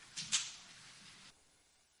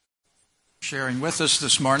sharing with us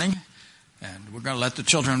this morning. And we're going to let the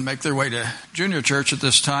children make their way to junior church at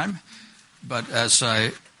this time. But as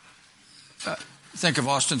I think of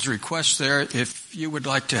Austin's request there, if you would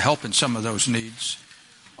like to help in some of those needs,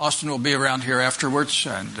 Austin will be around here afterwards.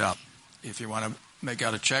 And if you want to make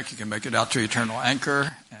out a check, you can make it out to Eternal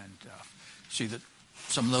Anchor and see that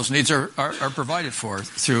some of those needs are provided for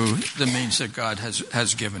through the means that God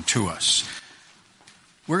has given to us.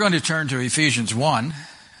 We're going to turn to Ephesians 1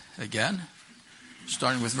 again,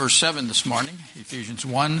 starting with verse 7 this morning. Ephesians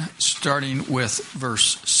 1, starting with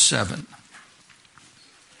verse 7.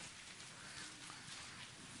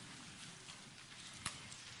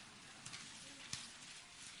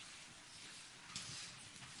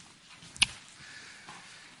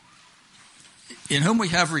 In whom we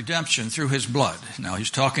have redemption through his blood. Now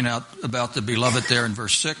he's talking about the beloved there in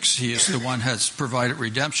verse 6. He is the one who has provided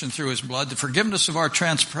redemption through his blood, the forgiveness of our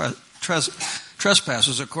trespasses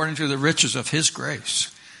according to the riches of his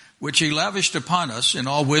grace, which he lavished upon us in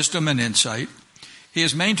all wisdom and insight. He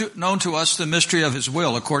has made known to us the mystery of his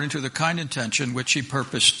will according to the kind intention which he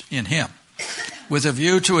purposed in him, with a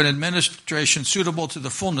view to an administration suitable to the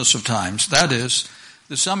fullness of times, that is,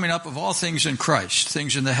 the summing up of all things in Christ,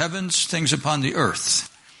 things in the heavens, things upon the earth.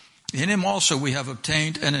 In him also we have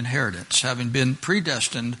obtained an inheritance, having been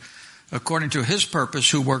predestined according to his purpose,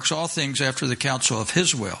 who works all things after the counsel of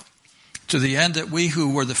his will, to the end that we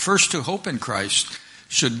who were the first to hope in Christ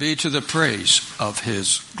should be to the praise of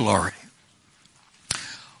his glory.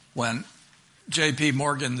 When J.P.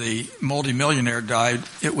 Morgan, the multimillionaire, died,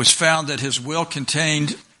 it was found that his will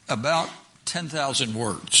contained about 10,000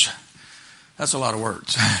 words. That's a lot of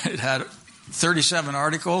words. It had 37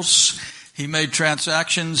 articles. He made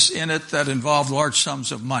transactions in it that involved large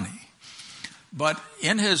sums of money. But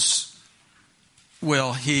in his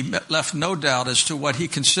will, he left no doubt as to what he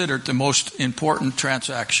considered the most important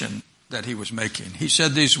transaction that he was making. He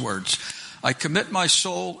said these words, "I commit my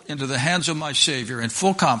soul into the hands of my Savior in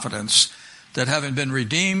full confidence that having been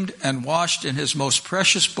redeemed and washed in his most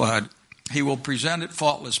precious blood, he will present it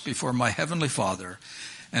faultless before my heavenly Father.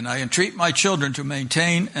 And I entreat my children to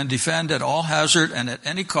maintain and defend at all hazard and at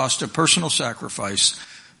any cost of personal sacrifice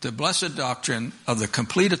the blessed doctrine of the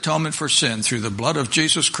complete atonement for sin through the blood of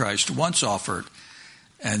Jesus Christ once offered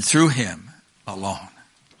and through him alone."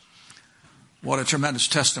 What a tremendous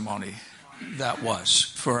testimony that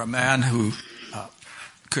was for a man who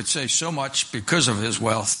could say so much because of his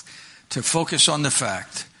wealth, to focus on the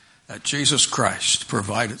fact that Jesus Christ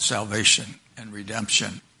provided salvation and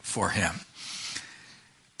redemption for him.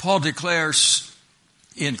 Paul declares,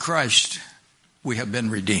 in Christ we have been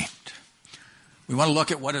redeemed. We want to look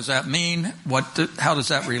at what does that mean, how does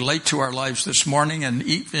that relate to our lives this morning, and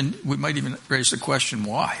even we might even raise the question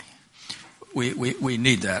why. We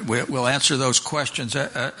need that. We'll answer those questions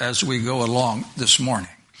as we go along this morning.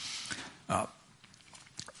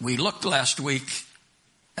 We looked last week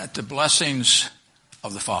at the blessings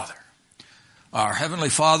of the Father. Our Heavenly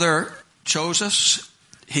Father chose us.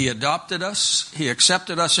 He adopted us. He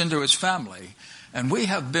accepted us into his family. And we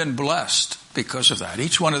have been blessed because of that.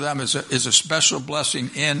 Each one of them is a special blessing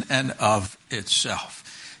in and of itself.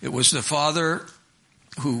 It was the Father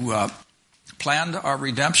who planned our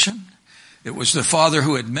redemption. It was the Father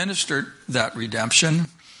who administered that redemption.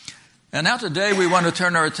 And now today we want to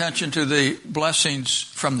turn our attention to the blessings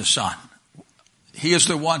from the Son. He is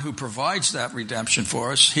the one who provides that redemption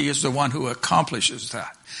for us. He is the one who accomplishes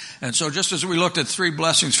that. And so just as we looked at 3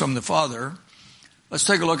 blessings from the Father, let's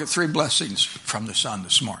take a look at 3 blessings from the Son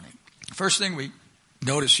this morning. First thing we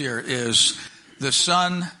notice here is the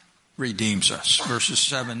Son redeems us, verses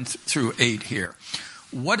 7 through 8 here.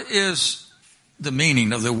 What is the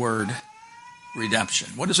meaning of the word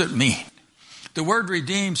redemption? What does it mean? The word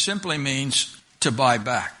redeem simply means to buy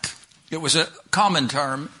back. It was a common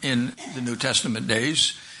term in the New Testament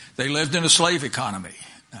days. They lived in a slave economy.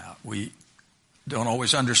 We don't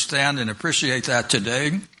always understand and appreciate that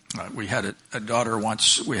today. We had a daughter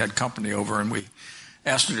once, we had company over, and we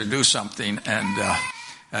asked her to do something, and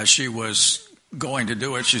as she was going to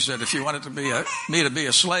do it, she said, "If you wanted me to be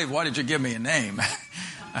a slave, why did you give me a name?"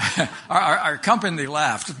 Our company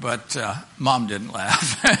laughed, but Mom didn't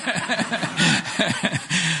laugh.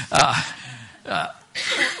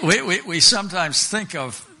 We sometimes think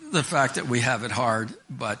of the fact that we have it hard,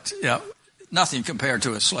 but nothing compared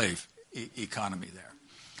to a slave economy there.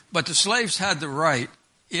 But the slaves had the right,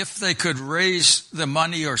 if they could raise the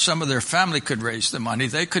money or some of their family could raise the money,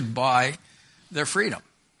 they could buy their freedom.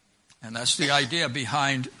 And that's the idea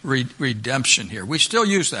behind redemption here. We still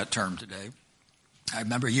use that term today. I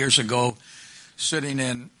remember years ago sitting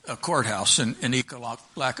in a courthouse in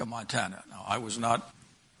Ekalaka, Montana. Now, I was not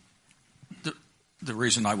the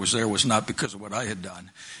reason I was there was not because of what I had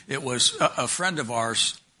done. It was a friend of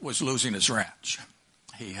ours was losing his ranch.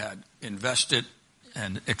 He had invested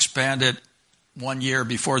and expanded 1 year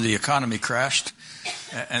before the economy crashed,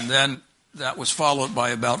 and then that was followed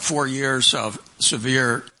by about 4 years of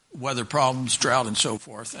severe weather problems, drought, and so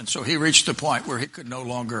forth. And so he reached a point where he could no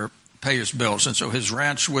longer pay his bills, and so his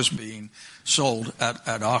ranch was being sold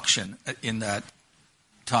at auction in that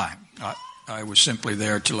time. I was simply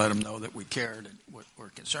there to let him know that we cared and were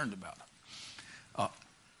concerned about him.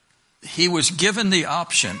 He was given the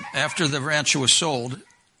option, after the ranch was sold,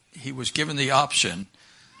 he was given the option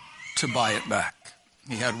to buy it back.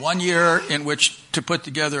 He had 1 year in which to put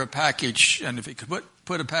together a package, and if he could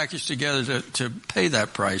put a package together to pay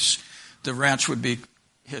that price, the ranch would be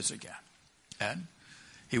his again. And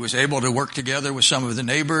he was able to work together with some of the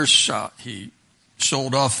neighbors. He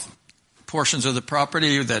sold off portions of the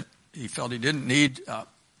property that he felt he didn't need,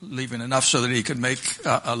 leaving enough so that he could make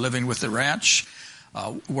a living with the ranch.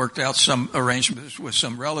 Worked out some arrangements with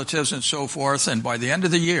some relatives and so forth. And by the end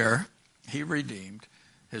of the year, he redeemed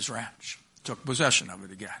his ranch, took possession of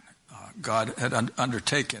it again. God had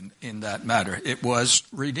undertaken in that matter. It was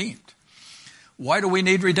redeemed. Why do we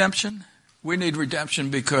need redemption? We need redemption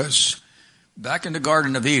because back in the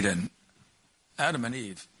Garden of Eden, Adam and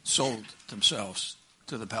Eve sold themselves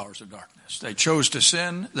to the powers of darkness. They chose to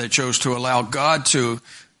sin. They chose to allow God to,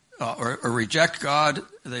 or reject God.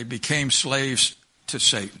 They became slaves to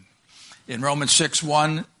Satan. In Romans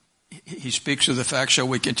 6:1, he speaks of the fact, shall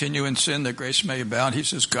we continue in sin that grace may abound? He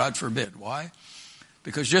says, God forbid. Why?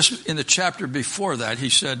 Because just in the chapter before that, he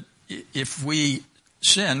said, if we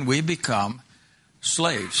sin, we become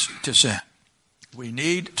slaves to sin. We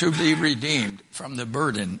need to be redeemed from the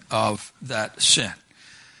burden of that sin.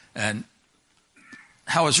 And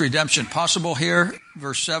how is redemption possible here?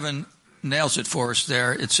 Verse 7 nails it for us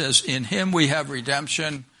there. It says, in him we have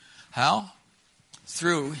redemption. How?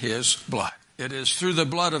 Through his blood. It is through the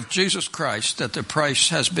blood of Jesus Christ that the price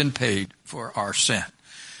has been paid for our sin.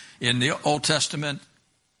 In the Old Testament,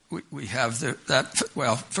 we have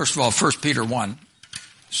first of all, 1 Peter 1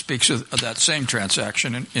 speaks of that same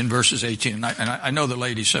transaction in verses 18. And I know the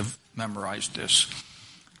ladies have memorized this.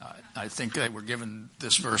 I think they were given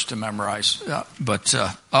this verse to memorize, but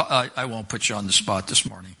I won't put you on the spot this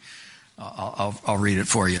morning. I'll read it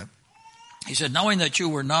for you. He said, knowing that you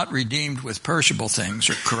were not redeemed with perishable things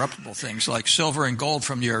or corruptible things like silver and gold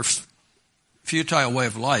from your futile way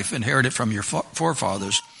of life inherited from your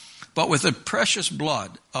forefathers, but with the precious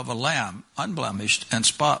blood of a lamb, unblemished and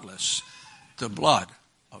spotless, the blood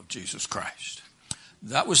of Jesus Christ.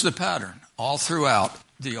 That was the pattern all throughout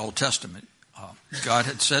the Old Testament. God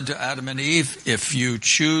had said to Adam and Eve, if you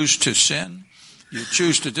choose to sin, you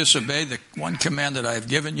choose to disobey the one command that I have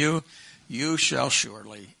given you, you shall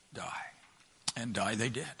surely die. And die they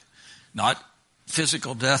did. Not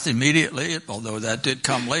physical death immediately, although that did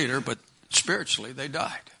come later, but spiritually they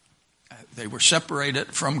died. They were separated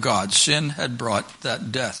from God. Sin had brought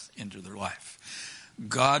that death into their life.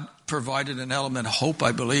 God provided an element of hope,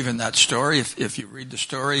 I believe, in that story. If you read the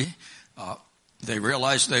story, they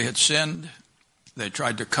realized they had sinned. They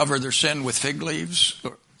tried to cover their sin with fig leaves,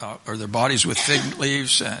 or their bodies with fig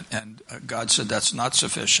leaves, and God said that's not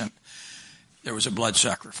sufficient. There was a blood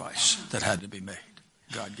sacrifice that had to be made.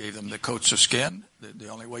 God gave them the coats of skin. The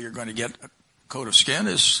only way you're going to get a coat of skin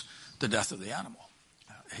is the death of the animal.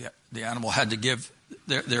 The animal had to give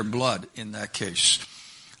their blood in that case.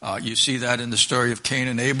 You see that in the story of Cain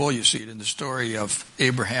and Abel. You see it in the story of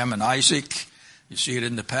Abraham and Isaac. You see it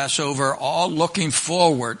in the Passover, all looking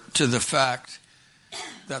forward to the fact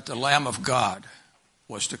that the Lamb of God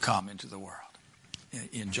was to come into the world.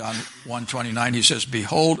 In John 1:29, he says,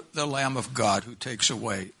 behold the Lamb of God who takes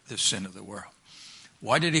away the sin of the world.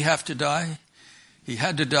 Why did he have to die? He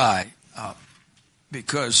had to die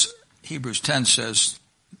because Hebrews 10 says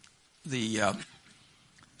the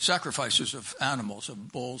sacrifices of animals,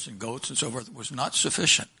 of bulls and goats and so forth, was not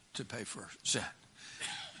sufficient to pay for sin.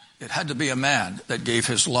 It had to be a man that gave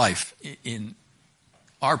his life in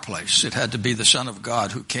our place. It had to be the Son of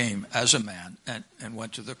God who came as a man and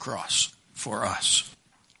went to the cross for us.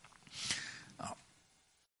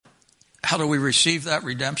 How do we receive that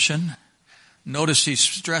redemption? Notice he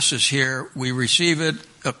stresses here, we receive it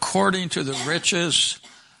according to the riches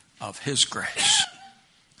of his grace.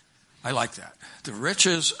 I like that. The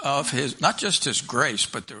riches of his, not just his grace,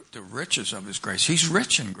 but the riches of his grace. He's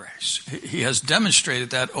rich in grace. He has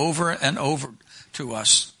demonstrated that over and over to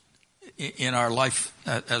us in our life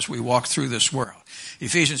as we walk through this world.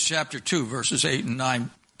 Ephesians chapter 2, verses 8 and 9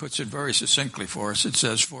 puts it very succinctly for us. It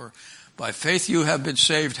says, for by faith you have been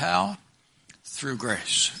saved, how? through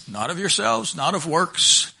grace. Not of yourselves, not of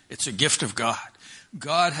works. It's a gift of God.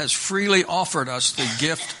 God has freely offered us the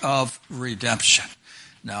gift of redemption.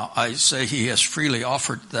 Now, I say he has freely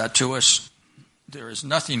offered that to us. There is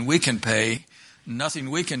nothing we can pay, nothing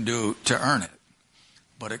we can do to earn it.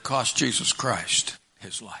 But it cost Jesus Christ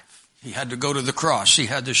his life. He had to go to the cross. He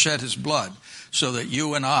had to shed his blood so that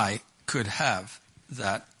you and I could have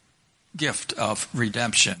that gift of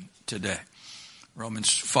redemption today. Romans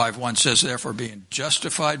 5:1 says, therefore, being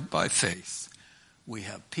justified by faith, we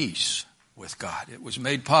have peace with God. It was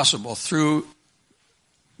made possible through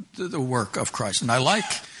the work of Christ. And I like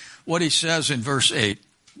what he says in verse 8.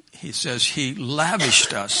 He says he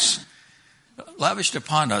lavished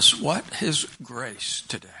upon us what? His grace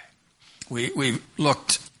today. We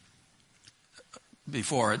looked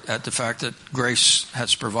before at the fact that grace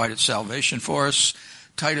has provided salvation for us.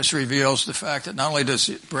 Titus reveals the fact that not only does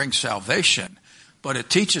it bring salvation, but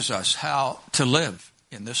it teaches us how to live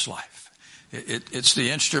in this life. It's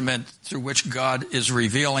the instrument through which God is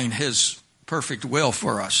revealing his perfect will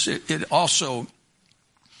for us. It also,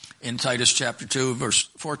 in Titus chapter 2, verse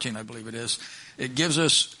 14, I believe it is, it gives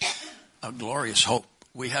us a glorious hope.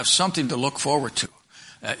 We have something to look forward to.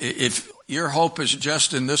 If your hope is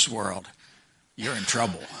just in this world, you're in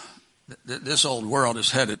trouble. This old world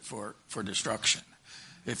is headed for destruction.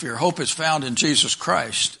 If your hope is found in Jesus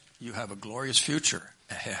Christ, you have a glorious future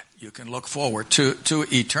ahead. You can look forward to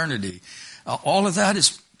eternity. All of that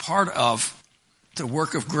is part of the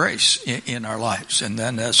work of grace in our lives. And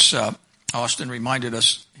then as Austin reminded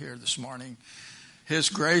us here this morning, his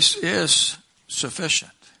grace is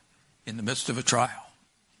sufficient in the midst of a trial.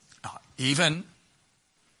 Even,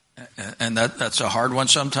 and that's a hard one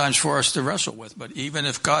sometimes for us to wrestle with, but even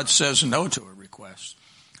if God says no to a request,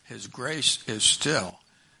 his grace is still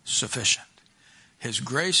sufficient. His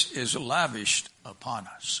grace is lavished upon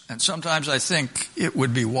us. And sometimes I think it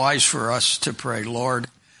would be wise for us to pray, Lord,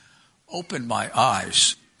 open my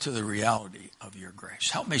eyes to the reality of your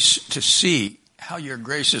grace. Help me to see how your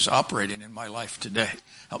grace is operating in my life today.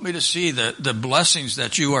 Help me to see the blessings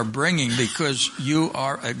that you are bringing because you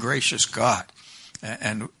are a gracious God.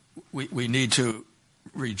 And we need to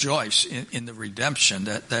rejoice in the redemption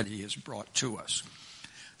that he has brought to us.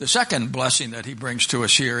 The second blessing that he brings to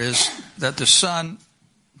us here is that the Son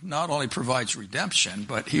not only provides redemption,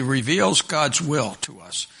 but he reveals God's will to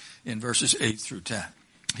us in verses 8 through 10.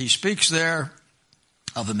 He speaks there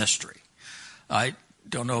of a mystery. I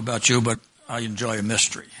don't know about you, but I enjoy a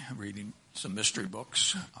mystery, reading some mystery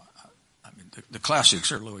books. I mean, the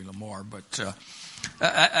classics are Louis L'Amour, but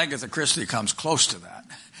Agatha Christie comes close to that.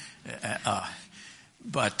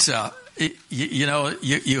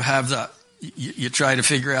 You have you try to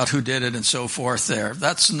figure out who did it and so forth there.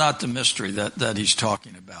 That's not the mystery that he's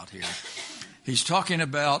talking about here. He's talking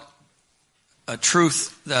about a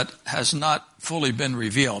truth that has not fully been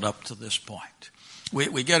revealed up to this point.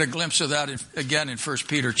 We get a glimpse of that again in 1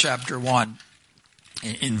 Peter chapter 1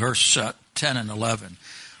 in verse 10 and 11,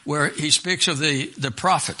 where he speaks of the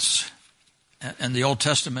prophets and the Old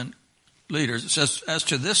Testament leaders. It says, as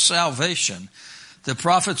to this salvation, the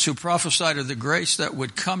prophets who prophesied of the grace that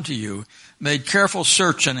would come to you made careful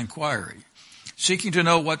search and inquiry, seeking to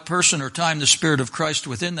know what person or time the Spirit of Christ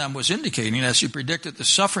within them was indicating as he predicted the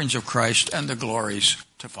sufferings of Christ and the glories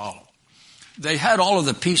to follow. They had all of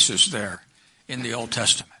the pieces there in the Old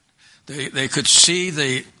Testament. They could see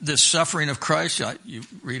the suffering of Christ. You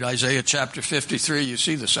read Isaiah chapter 53, you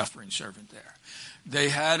see the suffering servant there. They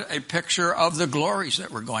had a picture of the glories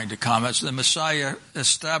that were going to come as the Messiah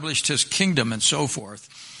established his kingdom and so forth.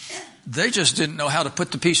 They just didn't know how to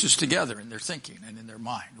put the pieces together in their thinking and in their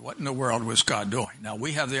mind. What in the world was God doing? Now,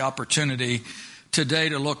 we have the opportunity today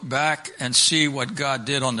to look back and see what God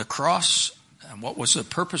did on the cross and what was the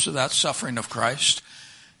purpose of that suffering of Christ.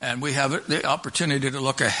 And we have the opportunity to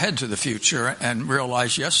look ahead to the future and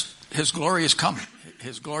realize, yes, his glory is coming.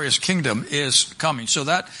 His glorious kingdom is coming. So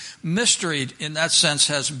that mystery, in that sense,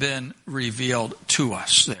 has been revealed to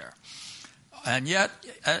us there. And yet,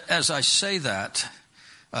 as I say that,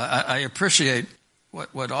 I appreciate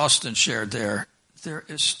what Austin shared there. There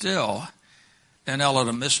is still an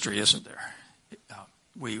element of mystery, isn't there?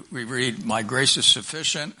 We read, my grace is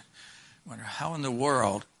sufficient. Wonder how in the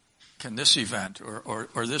world can this event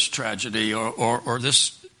or this tragedy or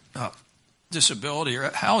this disability, or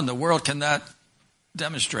how in the world can that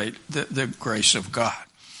demonstrate the grace of God?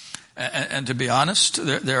 And to be honest,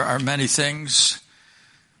 there are many things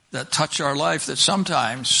that touch our life that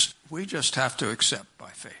sometimes we just have to accept by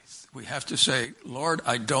faith. We have to say, Lord,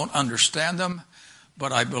 I don't understand them,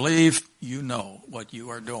 but I believe you know what you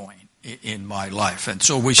are doing in my life. And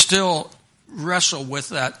so we still wrestle with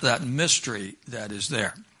that mystery that is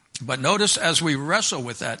there. But notice as we wrestle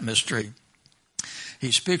with that mystery,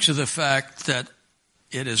 he speaks of the fact that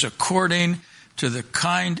it is according to the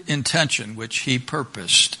kind intention which he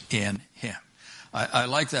purposed in him. I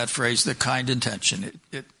like that phrase, the kind intention.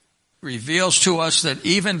 It reveals to us that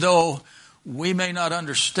even though we may not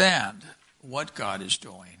understand what God is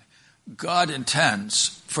doing, God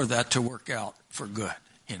intends for that to work out for good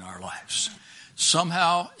in our lives.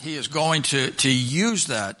 Somehow he is going to use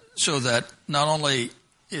that so that not only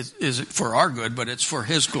is it for our good, but it's for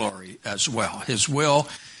his glory as well. His will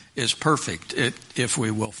is perfect if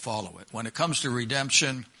we will follow it. When it comes to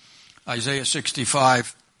redemption, Isaiah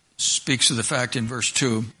 65 speaks of the fact in verse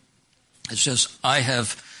 2. It says, I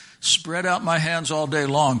have spread out my hands all day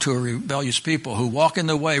long to a rebellious people who walk in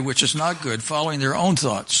the way which is not good, following their own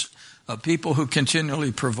thoughts, a people who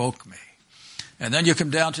continually provoke me. And then you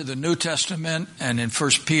come down to the New Testament, and in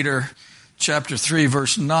 1 Peter chapter 3,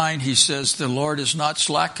 verse 9, he says, the Lord is not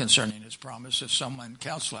slack concerning his promise, as someone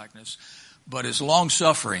counts slackness, but is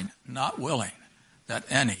long-suffering, not willing that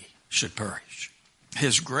any should perish.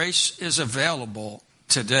 His grace is available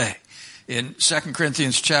today. In 2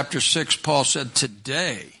 Corinthians chapter 6, Paul said,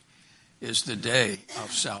 today is the day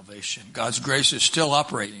of salvation. God's grace is still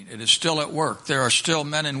operating. It is still at work. There are still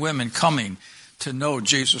men and women coming to know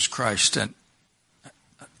Jesus Christ. And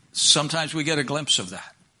sometimes we get a glimpse of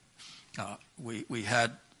that. We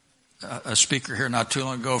had a speaker here not too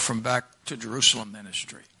long ago from Back to Jerusalem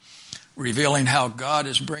ministry, revealing how God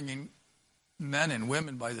is bringing men and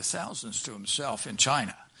women by the thousands to himself in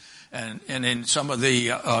China. And in some of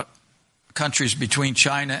the countries between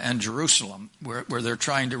China and Jerusalem, where they're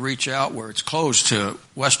trying to reach out, where it's closed to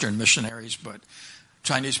Western missionaries, but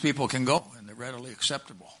Chinese people can go and they're readily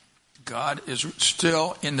acceptable. God is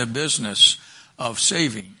still in the business of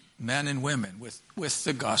saving men and women with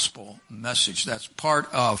the gospel message. That's part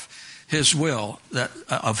of his will,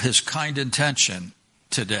 of his kind intention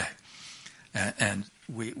today. And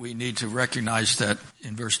we need to recognize that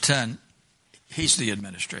in verse 10, he's the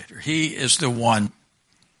administrator. He is the one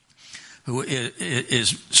who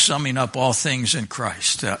is summing up all things in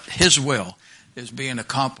Christ. His will is being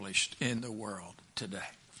accomplished in the world today.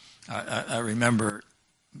 I remember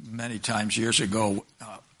many times years ago,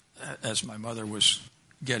 as my mother was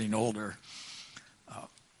getting older,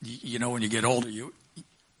 when you get older, you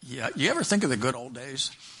ever think of the good old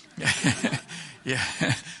days? Yeah,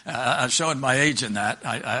 I'm showing my age in that.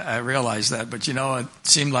 I realize that, but it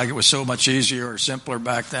seemed like it was so much easier or simpler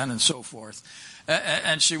back then, and so forth.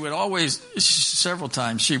 And she would always, several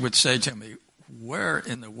times, she would say to me, "Where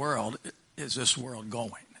in the world is this world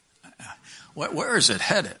going? Where is it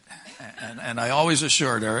headed?" And I always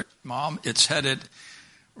assured her, "Mom, it's headed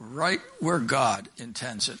right where God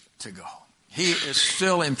intends it to go. He is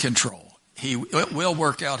still in control. He will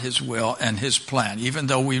work out his will and his plan, even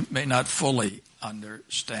though we may not fully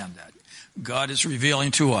understand that. God is revealing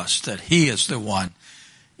to us that he is the one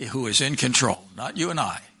who is in control, not you and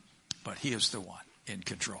I, but he is the one in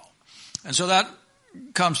control." And so that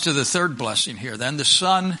comes to the third blessing here. Then the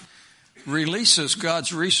Son releases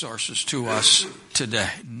God's resources to us today.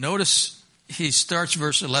 Notice he starts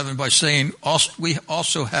verse 11 by saying, we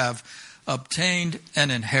also have obtained an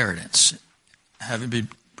inheritance, having been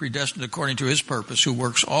predestined according to his purpose, who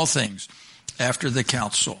works all things after the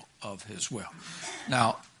counsel of his will.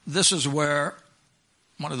 Now, this is where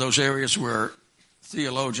one of those areas where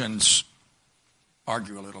theologians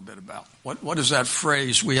argue a little bit about. What does that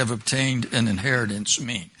phrase, "we have obtained an inheritance,"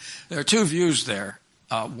 mean? There are two views there.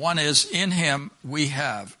 One is, in him we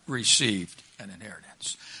have received an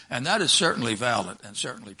inheritance. And that is certainly valid and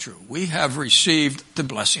certainly true. We have received the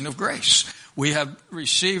blessing of grace. We have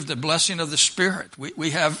received the blessing of the Spirit.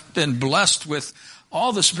 We have been blessed with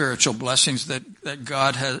all the spiritual blessings that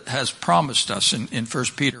God has promised us in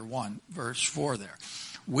 1 Peter 1, verse 4 there.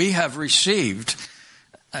 We have received,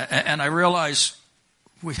 and I realize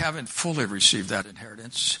we haven't fully received that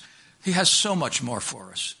inheritance. He has so much more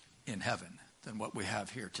for us in heaven than what we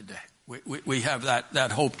have here today. We have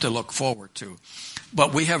that hope to look forward to.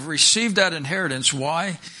 But we have received that inheritance.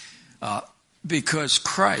 Why? Because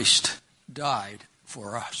Christ died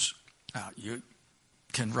for us. You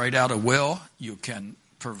can write out a will. You can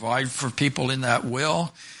provide for people in that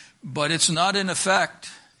will. But it's not in effect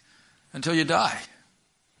until you die.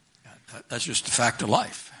 That's just a fact of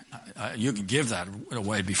life. You can give that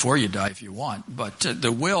away before you die if you want. But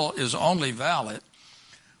the will is only valid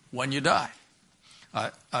when you die.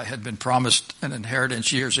 I had been promised an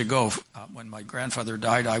inheritance years ago. When my grandfather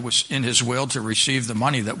died, I was in his will to receive the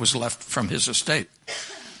money that was left from his estate.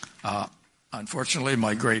 Unfortunately,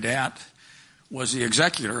 my great aunt was the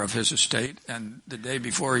executor of his estate, and the day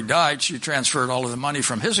before he died, she transferred all of the money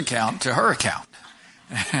from his account to her account.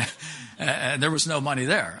 And there was no money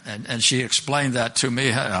there. And she explained that to me.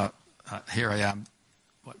 Here I am,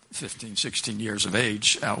 15, 16 years of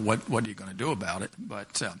age. What are you going to do about it?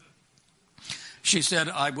 But she said,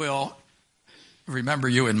 I will remember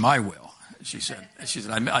you in my will. She said,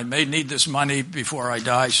 I may need this money before I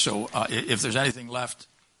die, so if there's anything left,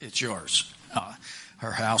 it's yours.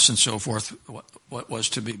 Her house and so forth, what was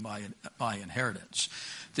to be my inheritance.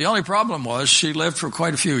 The only problem was she lived for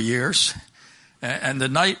quite a few years, and the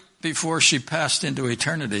night before she passed into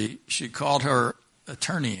eternity, she called her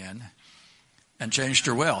attorney in and changed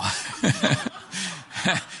her will.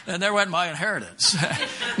 And there went my inheritance.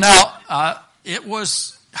 Now, it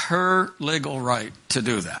was her legal right to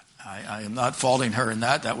do that. I am not faulting her in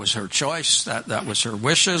that. That was her choice. That was her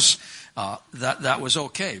wishes. That was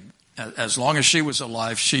okay. As long as she was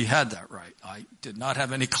alive, she had that right. I did not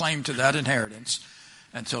have any claim to that inheritance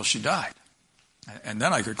until she died. And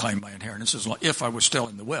then I could claim my inheritance if I was still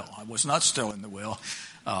in the will. I was not still in the will,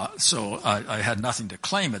 so I had nothing to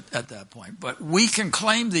claim at that point. But we can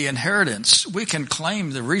claim the inheritance. We can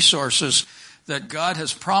claim the resources that God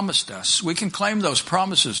has promised us. We can claim those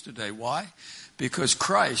promises today. Why? Because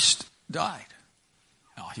Christ died.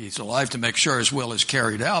 Now, he's alive to make sure his will is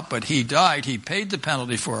carried out, but he died. He paid the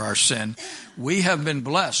penalty for our sin. We have been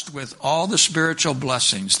blessed with all the spiritual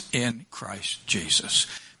blessings in Christ Jesus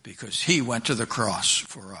because he went to the cross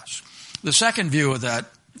for us. The second view of that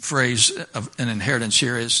phrase of an inheritance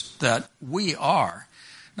here is that we are,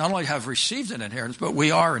 not only have received an inheritance, but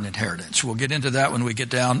we are an inheritance. We'll get into that when we get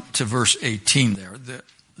down to verse 18 there,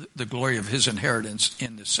 the glory of his inheritance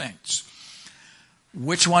in the saints.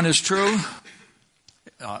 Which one is true?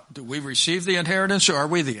 Do we receive the inheritance or are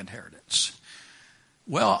we the inheritance?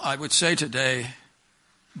 Well, I would say today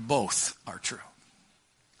both are true.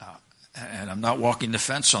 And I'm not walking the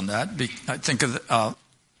fence on that. I think of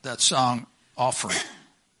that song, Offering.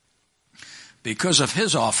 Because of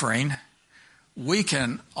his offering, we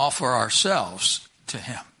can offer ourselves to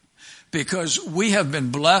him. Because we have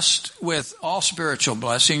been blessed with all spiritual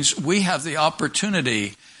blessings, we have the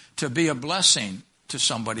opportunity to be a blessing to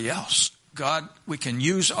somebody else. God, we can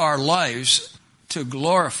use our lives to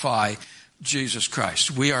glorify Jesus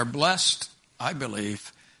Christ. We are blessed, I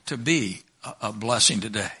believe, to be a blessing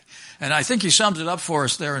today. And I think he sums it up for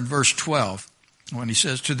us there in verse 12 when he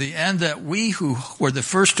says, to the end that we who were the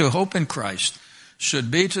first to hope in Christ should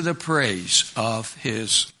be to the praise of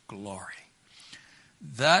his glory.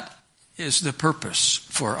 That is the purpose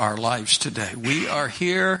for our lives today. We are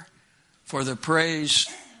here for the praise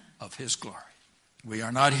of his glory. We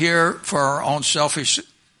are not here for our own selfish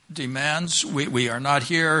demands. We are not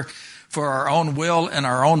here for our own will and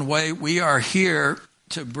our own way. We are here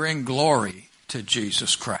to bring glory to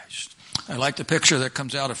Jesus Christ. I like the picture that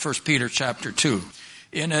comes out of 1 Peter chapter 2.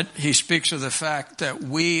 In it, he speaks of the fact that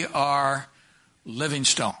we are living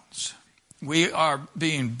stones. We are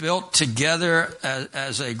being built together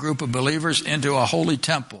as a group of believers into a holy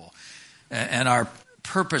temple. And our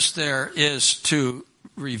purpose there is to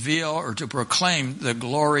reveal or to proclaim the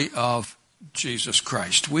glory of Jesus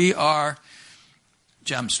Christ. We are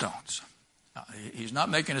gemstones. He's not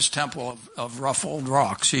making his temple of rough old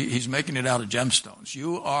rocks. He's making it out of gemstones.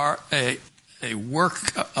 You are a work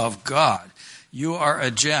of God. You are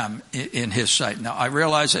a gem in his sight. Now, I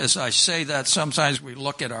realize as I say that, sometimes we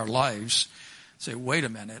look at our lives and say, wait a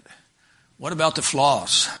minute, what about the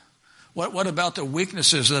flaws? What about the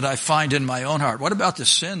weaknesses that I find in my own heart? What about the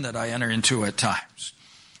sin that I enter into at times?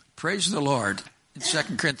 Praise the Lord. In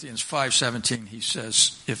 2 Corinthians 5:17, he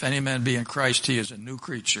says, if any man be in Christ, he is a new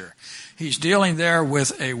creature. He's dealing there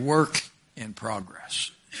with a work in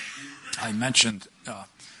progress. I mentioned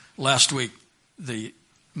last week the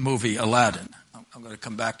movie Aladdin. I'm going to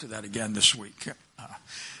come back to that again this week.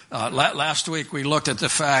 Last week we looked at the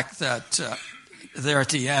fact that there at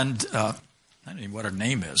the end, I don't even know what her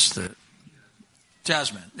name is,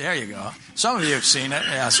 Jasmine. There you go. Some of you have seen it.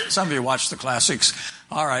 Yeah, some of you watched the classics.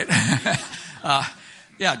 All right.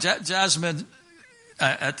 Jasmine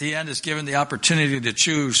at the end is given the opportunity to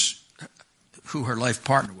choose who her life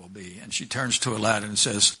partner will be. And she turns to Aladdin and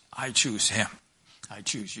says, I choose him. I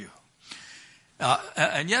choose you.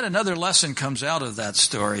 And yet another lesson comes out of that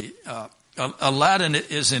story. Aladdin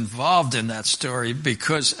is involved in that story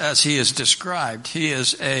because, as he is described, he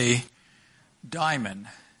is a diamond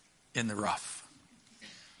in the rough.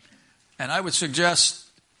 And I would suggest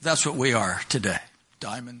that's what we are today.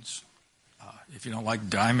 Diamonds. If you don't like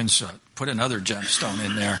diamonds, put another gemstone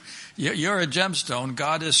in there. You're a gemstone.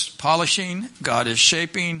 God is polishing. God is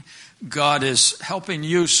shaping. God is helping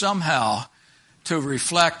you somehow to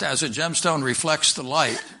reflect, as a gemstone reflects the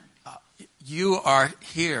light, you are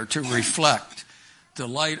here to reflect the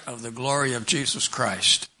light of the glory of Jesus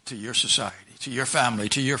Christ to your society, to your family,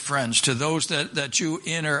 to your friends, to those that you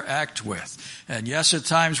interact with. And yes, at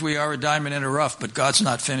times we are a diamond in the rough, but God's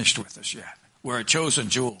not finished with us yet. We're a chosen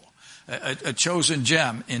jewel, a chosen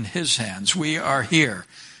gem in his hands. We are here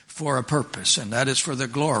for a purpose, and that is for the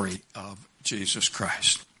glory of Jesus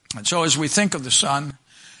Christ. And so as we think of the Son,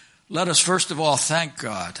 let us first of all thank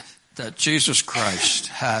God that Jesus Christ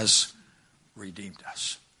has redeemed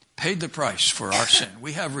us, paid the price for our sin.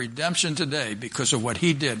 We have redemption today because of what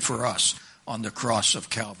he did for us on the cross of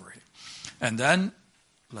Calvary. And then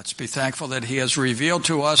let's be thankful that he has revealed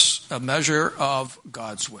to us a measure of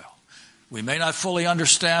God's will. We may not fully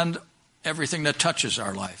understand everything that touches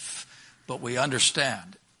our life, but we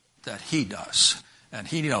understand that he does, and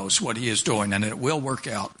he knows what he is doing, and it will work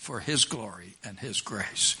out for his glory and his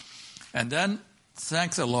grace. And then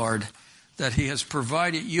thank the Lord that he has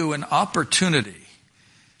provided you an opportunity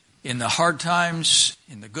in the hard times,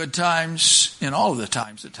 in the good times, in all of the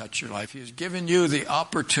times that touch your life. He has given you the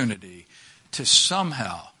opportunity to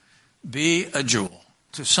somehow be a jewel,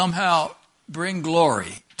 to somehow bring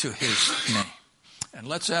glory to his name. And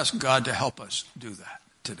let's ask God to help us do that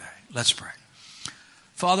today. Let's pray.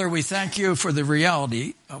 Father, we thank you for the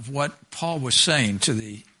reality of what Paul was saying to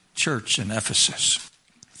the church in Ephesus.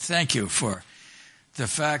 Thank you for the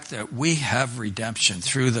fact that we have redemption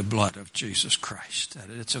through the blood of Jesus Christ, that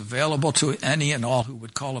it's available to any and all who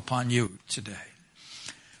would call upon you today.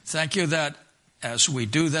 Thank you that as we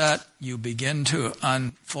do that, you begin to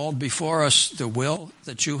unfold before us the will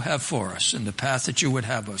that you have for us and the path that you would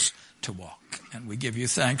have us to walk. And we give you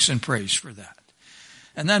thanks and praise for that.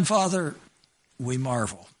 And then, Father, we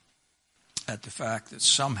marvel at the fact that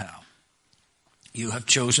somehow you have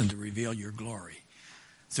chosen to reveal your glory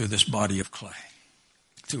through this body of clay,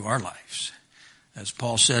 through our lives. As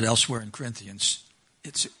Paul said elsewhere in Corinthians,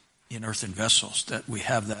 it's in earthen vessels that we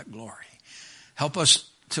have that glory. Help us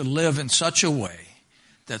to live in such a way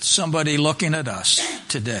that somebody looking at us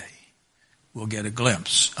today will get a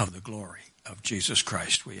glimpse of the glory of Jesus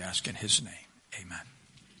Christ. We ask in his name. Amen.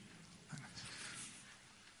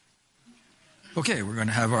 Okay, we're going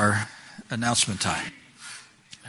to have our announcement time.